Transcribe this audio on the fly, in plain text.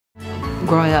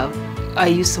growing up, I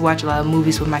used to watch a lot of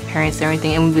movies with my parents and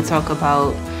everything, and we would talk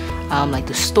about like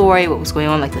the story, what was going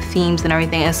on, like the themes and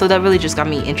everything, and so that really just got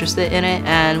me interested in it.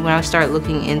 And when I started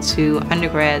looking into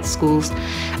undergrad schools,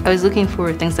 I was looking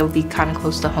for things that would be kind of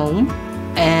close to home.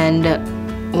 And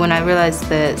when I realized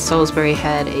that Salisbury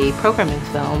had a program in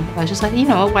film, I was just like, you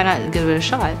know, why not give it a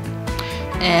shot?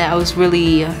 And I was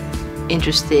really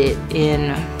interested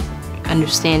in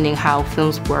understanding how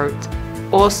films worked.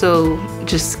 Also,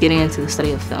 just getting into the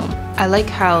study of film. I like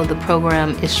how the program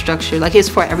is structured. Like, it's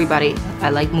for everybody. I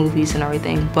like movies and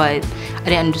everything, but I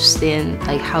didn't understand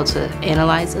like how to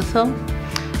analyze a film.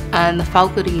 And the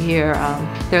faculty here,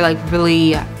 they're like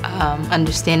really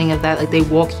understanding of that. Like, they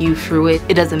walk you through it.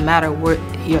 It doesn't matter what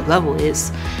your level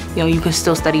is. You know, you can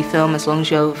still study film as long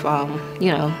as you have,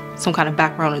 you know, some kind of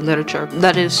background in literature.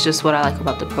 That is just what I like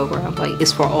about the program. Like,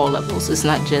 it's for all levels. It's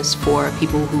not just for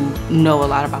people who know a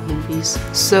lot about movies.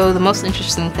 So the most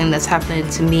interesting thing that's happening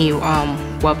to me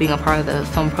while being a part of the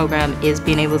film program is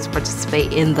being able to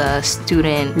participate in the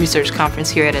student research conference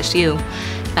here at SU.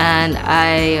 And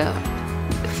I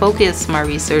focus my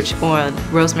research on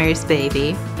Rosemary's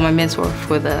Baby. My mentor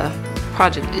for the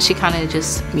project, she kind of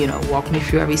just, you know, walked me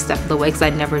through every step of the way, because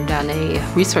I'd never done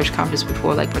a research conference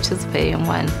before, like participating in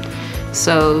one.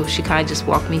 So she kind of just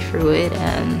walked me through it,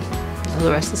 and the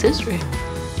rest is history.